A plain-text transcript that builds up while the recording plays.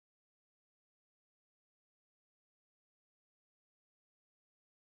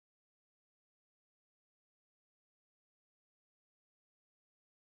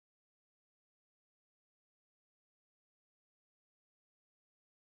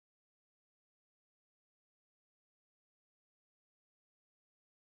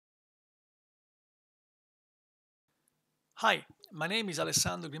Hi, my name is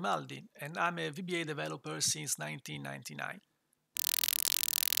Alessandro Grimaldi and I'm a VBA developer since 1999.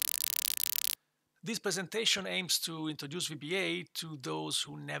 This presentation aims to introduce VBA to those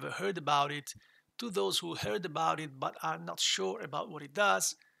who never heard about it, to those who heard about it but are not sure about what it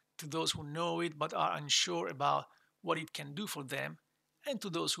does, to those who know it but are unsure about what it can do for them, and to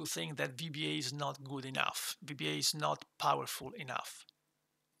those who think that VBA is not good enough, VBA is not powerful enough.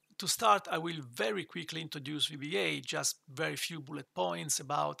 To start, I will very quickly introduce VBA, just very few bullet points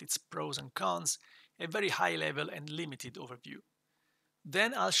about its pros and cons, a very high level and limited overview.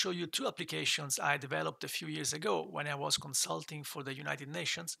 Then I'll show you two applications I developed a few years ago when I was consulting for the United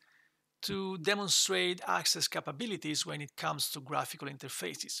Nations to demonstrate Access capabilities when it comes to graphical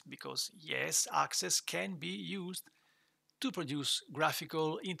interfaces, because yes, Access can be used to produce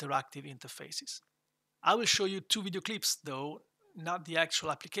graphical interactive interfaces. I will show you two video clips though, not the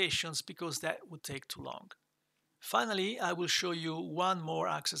actual applications, because that would take too long. Finally, I will show you one more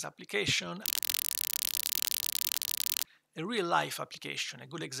Access application, a real-life application, a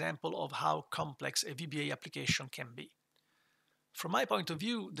good example of how complex a VBA application can be. From my point of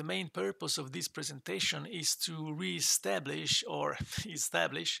view, the main purpose of this presentation is to re-establish or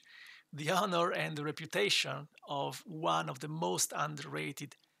establish the honor and the reputation of one of the most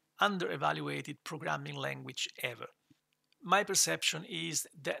underrated, under-evaluated programming language ever. My perception is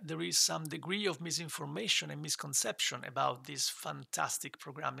that there is some degree of misinformation and misconception about this fantastic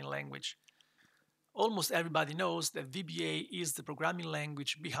programming language. Almost everybody knows that VBA is the programming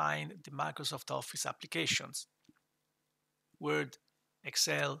language behind the Microsoft Office applications. Word,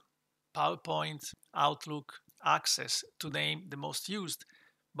 Excel, PowerPoint, Outlook, Access, to name the most used,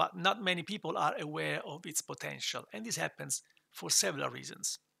 but not many people are aware of its potential, and this happens for several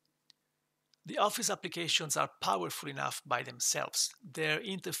reasons. The Office applications are powerful enough by themselves. Their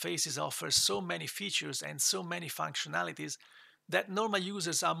interfaces offer so many features and so many functionalities that normal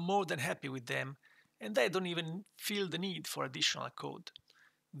users are more than happy with them, and they don't even feel the need for additional code.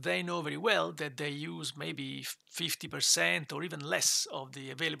 They know very well that they use maybe 50% or even less of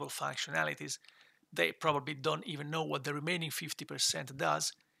the available functionalities. They probably don't even know what the remaining 50%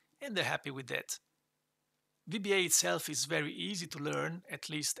 does, and they're happy with that. VBA itself is very easy to learn, at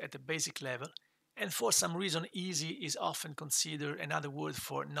least at the basic level, and for some reason easy is often considered another word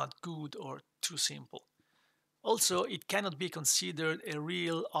for not good or too simple. Also, it cannot be considered a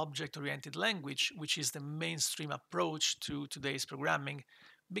real object-oriented language, which is the mainstream approach to today's programming,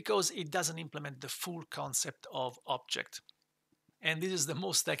 because it doesn't implement the full concept of object. And this is the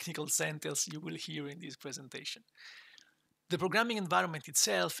most technical sentence you will hear in this presentation. The programming environment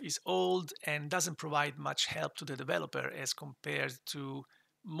itself is old and doesn't provide much help to the developer as compared to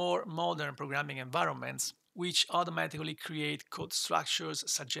more modern programming environments, which automatically create code structures,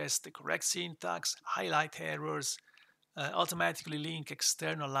 suggest the correct syntax, highlight errors, automatically link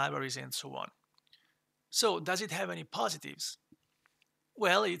external libraries, and so on. So, does it have any positives?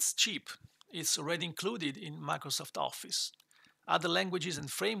 Well, it's cheap. It's already included in Microsoft Office. Other languages and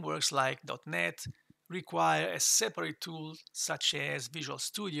frameworks like .NET require a separate tool such as Visual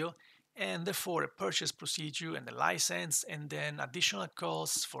Studio, and therefore a purchase procedure and a license, and then additional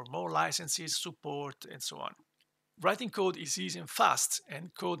costs for more licenses, support, and so on. Writing code is easy and fast,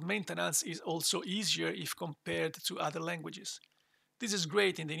 and code maintenance is also easier if compared to other languages. This is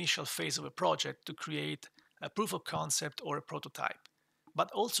great in the initial phase of a project to create a proof of concept or a prototype.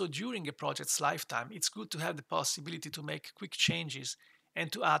 But also during a project's lifetime, it's good to have the possibility to make quick changes and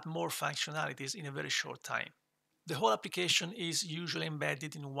to add more functionalities in a very short time. The whole application is usually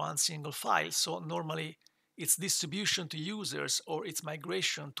embedded in one single file, so normally its distribution to users or its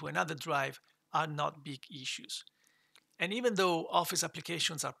migration to another drive are not big issues. And even though Office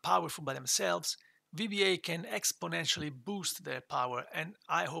applications are powerful by themselves, VBA can exponentially boost their power, and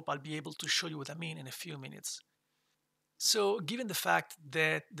I hope I'll be able to show you what I mean in a few minutes. So, given the fact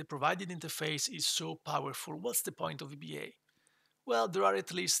that the provided interface is so powerful, what's the point of VBA? Well, there are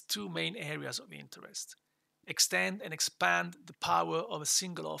at least two main areas of interest. Extend and expand the power of a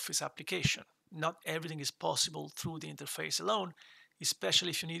single Office application. Not everything is possible through the interface alone,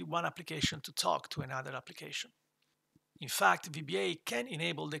 especially if you need one application to talk to another application. In fact, VBA can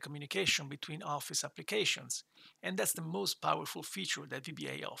enable the communication between Office applications, and that's the most powerful feature that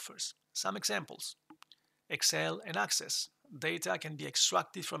VBA offers. Some examples. Excel and Access. Data can be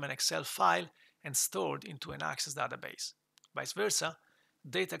extracted from an Excel file and stored into an Access database. Vice versa,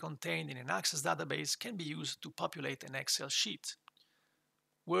 data contained in an Access database can be used to populate an Excel sheet.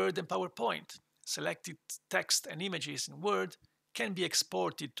 Word and PowerPoint. Selected text and images in Word can be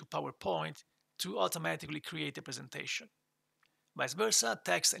exported to PowerPoint to automatically create a presentation. Vice versa,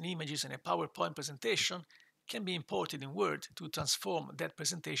 text and images in a PowerPoint presentation can be imported in Word to transform that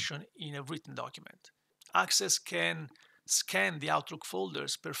presentation in a written document. Access can scan the Outlook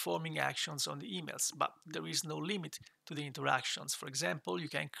folders performing actions on the emails, but there is no limit to the interactions. For example, you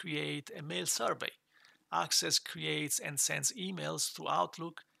can create a mail survey. Access creates and sends emails through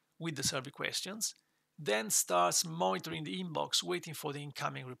Outlook with the survey questions, then starts monitoring the inbox waiting for the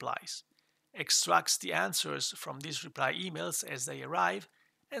incoming replies, extracts the answers from these reply emails as they arrive,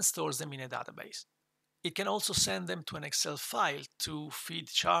 and stores them in a database. It can also send them to an Excel file to feed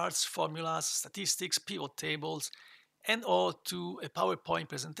charts, formulas, statistics, pivot tables, and or to a PowerPoint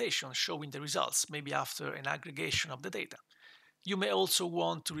presentation showing the results, maybe after an aggregation of the data. You may also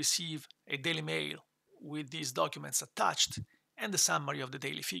want to receive a daily mail with these documents attached and the summary of the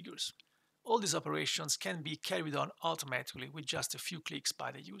daily figures. All these operations can be carried on automatically with just a few clicks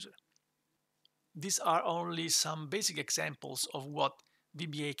by the user. These are only some basic examples of what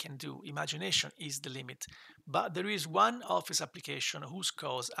VBA can do. Imagination is the limit. But there is one Office application whose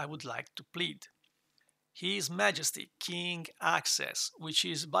cause I would like to plead. He is Majesty, King Access, which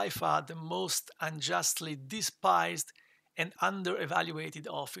is by far the most unjustly despised and under-evaluated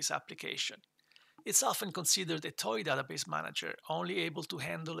Office application. It's often considered a toy database manager, only able to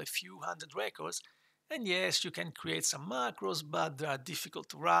handle a few hundred records, and yes, you can create some macros, but they are difficult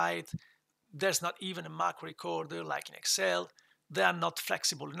to write. There's not even a macro recorder like in Excel. They are not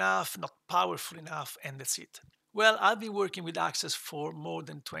flexible enough, not powerful enough, and that's it. Well, I've been working with Access for more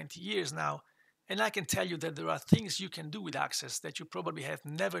than 20 years now, and I can tell you that there are things you can do with Access that you probably have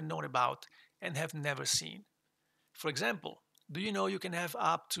never known about and have never seen. For example, do you know you can have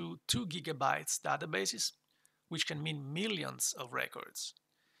up to 2 gigabytes databases, which can mean millions of records?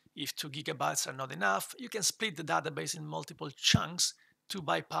 If 2 gigabytes are not enough, you can split the database in multiple chunks to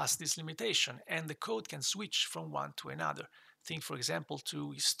bypass this limitation, and the code can switch from one to another. Think, for example,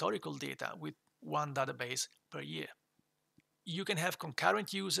 to historical data with one database per year. You can have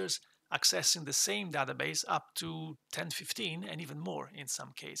concurrent users accessing the same database up to 10, 15, and even more in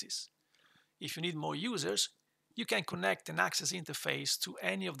some cases. If you need more users, you can connect an Access interface to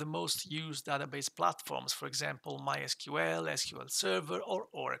any of the most used database platforms, for example, MySQL, SQL Server, or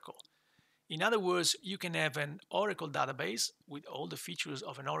Oracle. In other words, you can have an Oracle database with all the features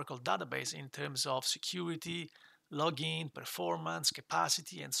of an Oracle database in terms of security, login, performance,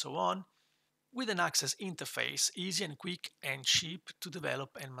 capacity, and so on, with an Access interface, easy and quick and cheap to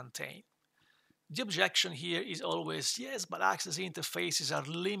develop and maintain. The objection here is always, yes, but Access interfaces are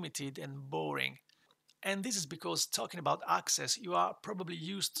limited and boring. And this is because talking about Access, you are probably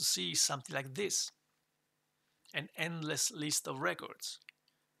used to see something like this: an endless list of records,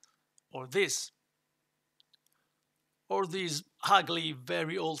 or this, or this ugly,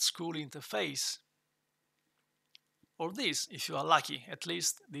 very old school interface, or this, if you are lucky, at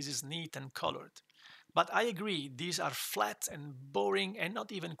least this is neat and colored. But I agree, these are flat and boring and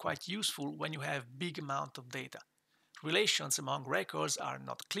not even quite useful when you have big amount of data. Relations among records are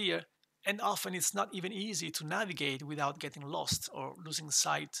not clear, and often it's not even easy to navigate without getting lost or losing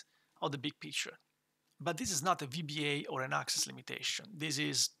sight of the big picture. But this is not a VBA or an Access limitation. This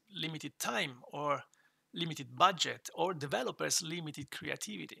is limited time or limited budget or developers' limited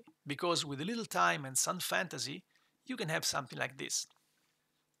creativity. Because with a little time and some fantasy, you can have something like this.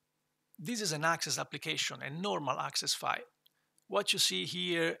 This is an Access application, a normal Access file. What you see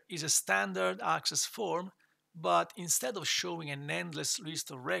here is a standard Access form, but instead of showing an endless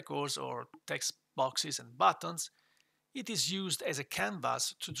list of records or text boxes and buttons, it is used as a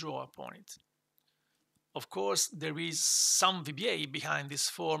canvas to draw upon it. Of course, there is some VBA behind this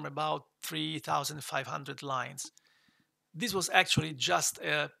form, about 3,500 lines. This was actually just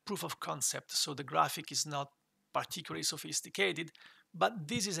a proof of concept, so the graphic is not particularly sophisticated, but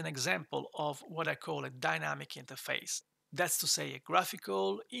this is an example of what I call a dynamic interface. That's to say, a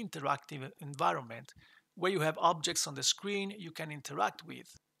graphical, interactive environment where you have objects on the screen you can interact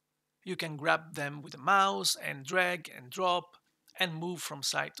with. You can grab them with a mouse and drag and drop and move from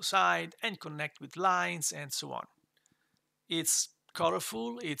side to side and connect with lines and so on. It's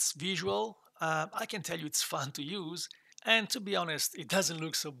colorful, it's visual, I can tell you it's fun to use, and to be honest, it doesn't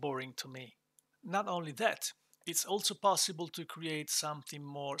look so boring to me. Not only that, it's also possible to create something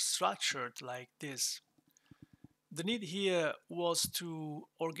more structured like this. The need here was to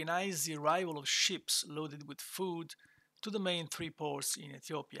organize the arrival of ships loaded with food to the main 3 ports in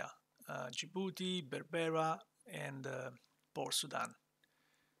Ethiopia, Djibouti, Berbera, and Port Sudan.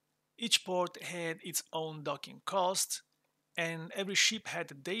 Each port had its own docking cost, and every ship had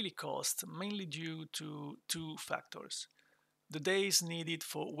a daily cost, mainly due to 2 factors: the days needed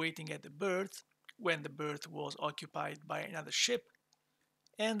for waiting at the berth when the berth was occupied by another ship,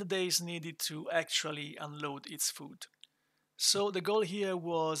 and the days needed to actually unload its food. So the goal here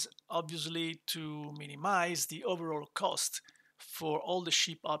was obviously to minimize the overall cost for all the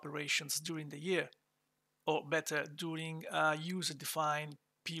ship operations during the year, or better, during a user-defined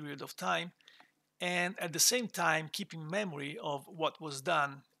period of time, and at the same time keeping memory of what was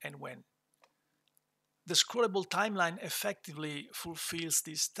done and when. The scrollable timeline effectively fulfills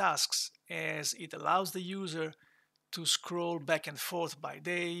these tasks as it allows the user to scroll back and forth by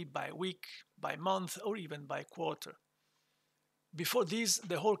day, by week, by month, or even by quarter. Before this,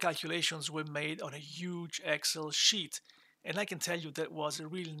 the whole calculations were made on a huge Excel sheet, and I can tell you that was a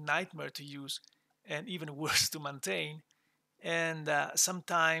real nightmare to use and even worse to maintain, and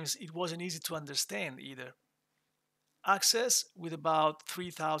sometimes it wasn't easy to understand either. Access, with about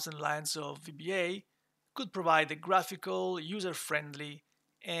 3,000 lines of VBA, could provide a graphical, user-friendly,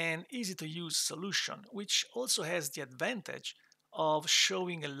 and easy-to-use solution, which also has the advantage of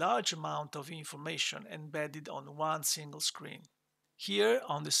showing a large amount of information embedded on one single screen. Here,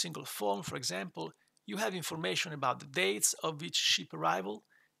 on the single form, for example, you have information about the dates of each ship arrival,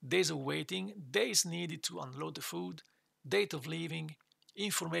 days of waiting, days needed to unload the food, date of leaving,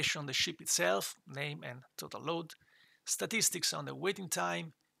 information on the ship itself, name and total load, statistics on the waiting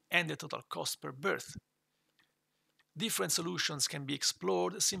time, and the total cost per berth. Different solutions can be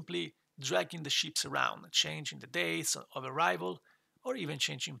explored simply dragging the ships around, changing the dates of arrival, or even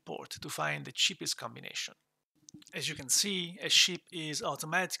changing port to find the cheapest combination. As you can see, a ship is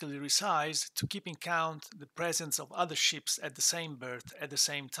automatically resized to keep in count the presence of other ships at the same berth at the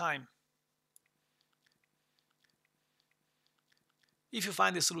same time. If you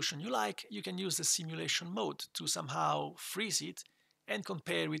find a solution you like, you can use the simulation mode to somehow freeze it and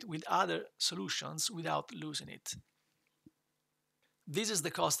compare it with other solutions without losing it. This is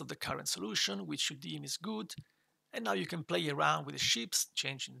the cost of the current solution, which you deem is good, and now you can play around with the ships,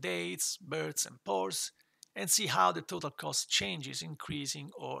 changing dates, berths, and ports, and see how the total cost changes, increasing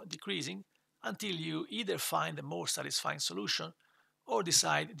or decreasing, until you either find a more satisfying solution or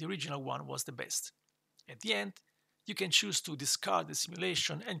decide the original one was the best. At the end, you can choose to discard the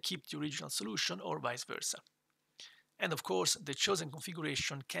simulation and keep the original solution or vice versa. And of course, the chosen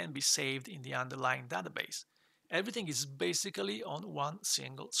configuration can be saved in the underlying database. Everything is basically on one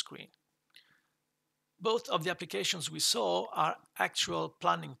single screen. Both of the applications we saw are actual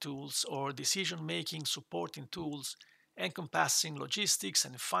planning tools or decision-making supporting tools encompassing logistics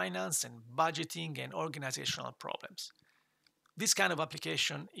and finance and budgeting and organizational problems. This kind of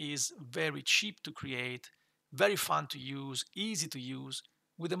application is very cheap to create, very fun to use, easy to use,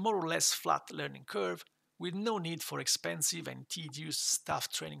 with a more or less flat learning curve, with no need for expensive and tedious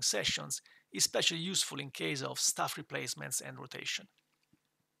staff training sessions, especially useful in case of staff replacements and rotation.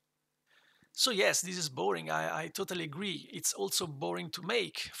 So yes, this is boring. I totally agree. It's also boring to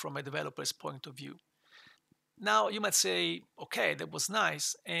make from a developer's point of view. Now you might say, okay, that was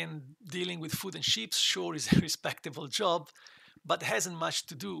nice, and dealing with food and ships sure is a respectable job, but hasn't much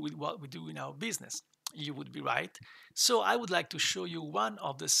to do with what we do in our business. You would be right. So I would like to show you one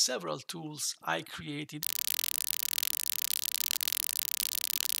of the several tools I created.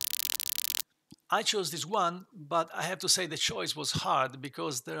 I chose this one, but I have to say the choice was hard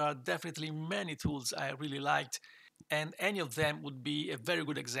because there are definitely many tools I really liked, and any of them would be a very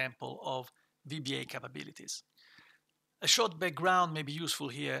good example of VBA capabilities. A short background may be useful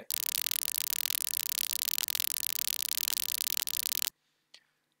here.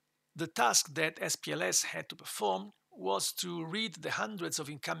 The task that SPLS had to perform was to read the hundreds of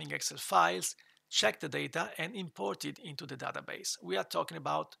incoming Excel files, check the data, and import it into the database. We are talking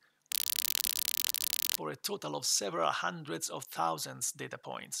about for a total of several hundreds of thousands data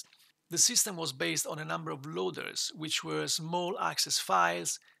points. The system was based on a number of loaders, which were small access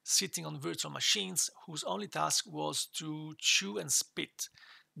files sitting on virtual machines whose only task was to chew and spit.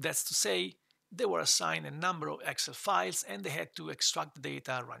 That's to say, they were assigned a number of Excel files and they had to extract the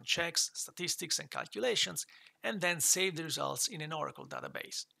data, run checks, statistics, and calculations, and then save the results in an Oracle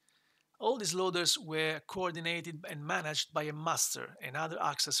database. All these loaders were coordinated and managed by a master, another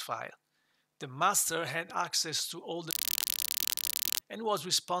access file. The master had access to all the and was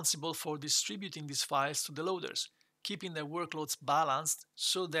responsible for distributing these files to the loaders, keeping their workloads balanced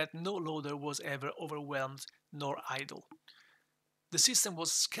so that no loader was ever overwhelmed nor idle. The system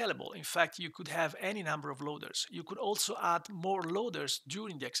was scalable. In fact, you could have any number of loaders. You could also add more loaders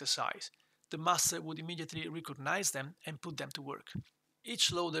during the exercise. The master would immediately recognize them and put them to work.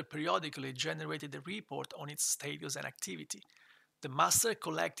 Each loader periodically generated a report on its status and activity. The master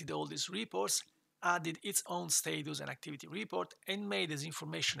collected all these reports, added its own status and activity report, and made this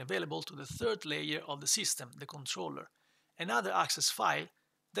information available to the third layer of the system, the controller, another access file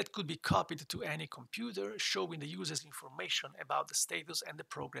that could be copied to any computer, showing the user's information about the status and the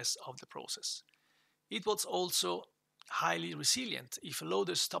progress of the process. It was also highly resilient. If a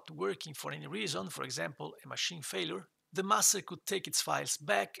loader stopped working for any reason, for example, a machine failure, the master could take its files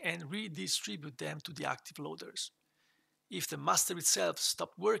back and redistribute them to the active loaders. If the master itself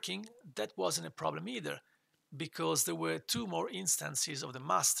stopped working, that wasn't a problem either, because there were two more instances of the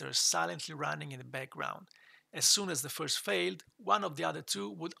master silently running in the background. As soon as the first failed, one of the other two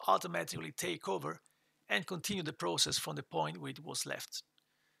would automatically take over and continue the process from the point where it was left.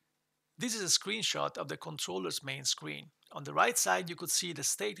 This is a screenshot of the controller's main screen. On the right side, you could see the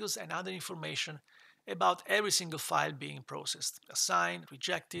status and other information about every single file being processed, assigned,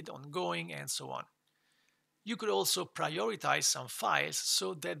 rejected, ongoing, and so on. You could also prioritize some files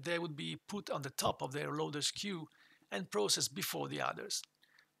so that they would be put on the top of their loader's queue and processed before the others.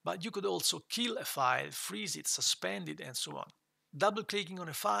 But you could also kill a file, freeze it, suspend it, and so on. Double-clicking on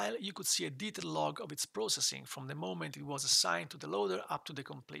a file, you could see a detailed log of its processing from the moment it was assigned to the loader up to the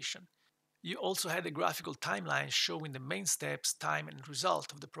completion. You also had a graphical timeline showing the main steps, time, and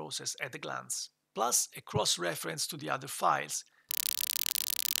result of the process at a glance, plus a cross-reference to the other files.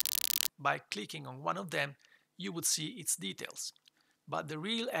 By clicking on one of them, you would see its details. But the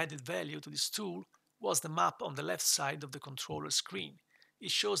real added value to this tool was the map on the left side of the controller screen. It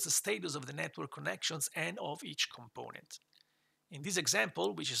shows the status of the network connections and of each component. In this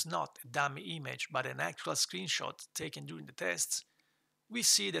example, which is not a dummy image but an actual screenshot taken during the tests, we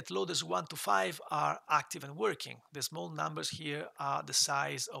see that loaders 1 to 5 are active and working. The small numbers here are the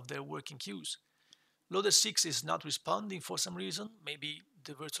size of their working queues. Loader 6 is not responding for some reason, maybe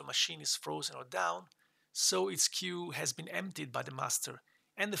the virtual machine is frozen or down, so its queue has been emptied by the master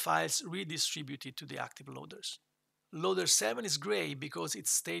and the files redistributed to the active loaders. Loader 7 is gray because its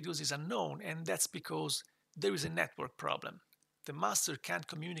status is unknown, and that's because there is a network problem. The master can't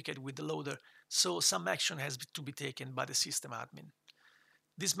communicate with the loader, so some action has to be taken by the system admin.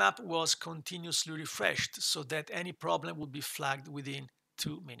 This map was continuously refreshed so that any problem would be flagged within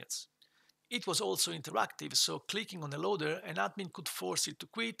 2 minutes. It was also interactive, so clicking on the loader, an admin could force it to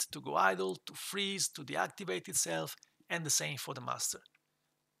quit, to go idle, to freeze, to deactivate itself, and the same for the master.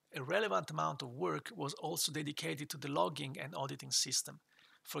 A relevant amount of work was also dedicated to the logging and auditing system.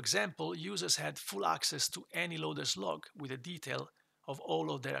 For example, users had full access to any loader's log with a detail of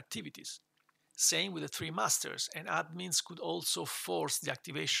all of their activities. Same with the 3 masters, and admins could also force the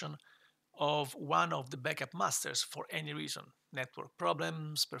activation of one of the backup masters for any reason, network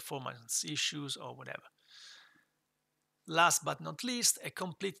problems, performance issues, or whatever. Last but not least, a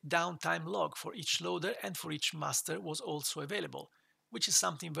complete downtime log for each loader and for each master was also available, which is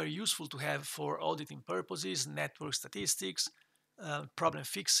something very useful to have for auditing purposes, network statistics, problem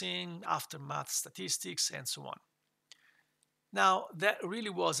fixing, aftermath statistics, and so on. Now, that really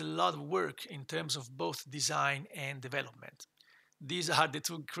was a lot of work in terms of both design and development. These are the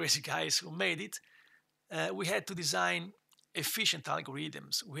 2 crazy guys who made it. We had to design efficient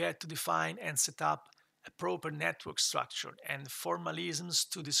algorithms. We had to define and set up a proper network structure and formalisms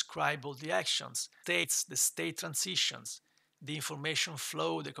to describe all the actions, states, the state transitions, the information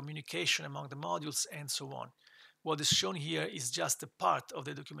flow, the communication among the modules, and so on. What is shown here is just a part of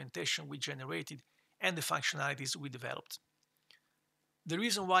the documentation we generated and the functionalities we developed. The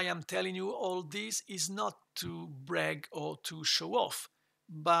reason why I'm telling you all this is not to brag or to show off,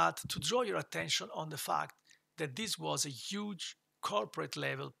 but to draw your attention on the fact that this was a huge corporate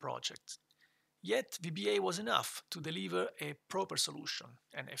level project. Yet VBA was enough to deliver a proper solution,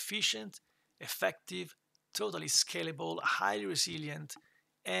 an efficient, effective, totally scalable, highly resilient,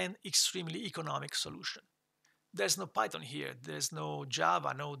 and extremely economic solution. There's no Python here, there's no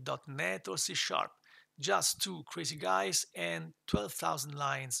Java, no .NET or C#. Just 2 crazy guys and 12,000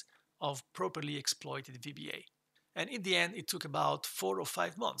 lines of properly exploited VBA. And in the end, it took about 4 or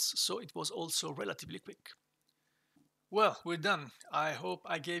 5 months, so it was also relatively quick. Well, we're done. I hope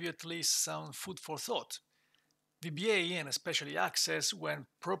I gave you at least some food for thought. VBA, and especially Access, when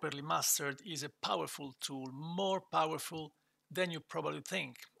properly mastered, is a powerful tool, more powerful than you probably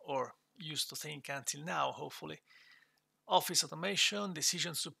think, or used to think until now, hopefully. Office automation,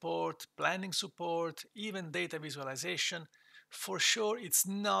 decision support, planning support, even data visualization. For sure, it's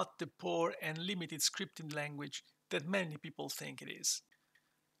not the poor and limited scripting language that many people think it is.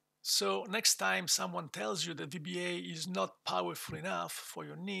 So next time someone tells you that VBA is not powerful enough for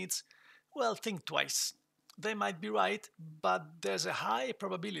your needs, well, think twice. They might be right, but there's a high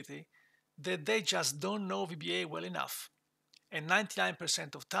probability that they just don't know VBA well enough. And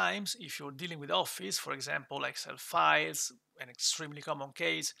 99% of times, if you're dealing with Office, for example, Excel files, an extremely common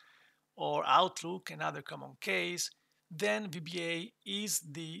case, or Outlook, another common case, then VBA is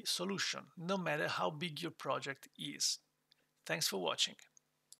the solution, no matter how big your project is. Thanks for watching.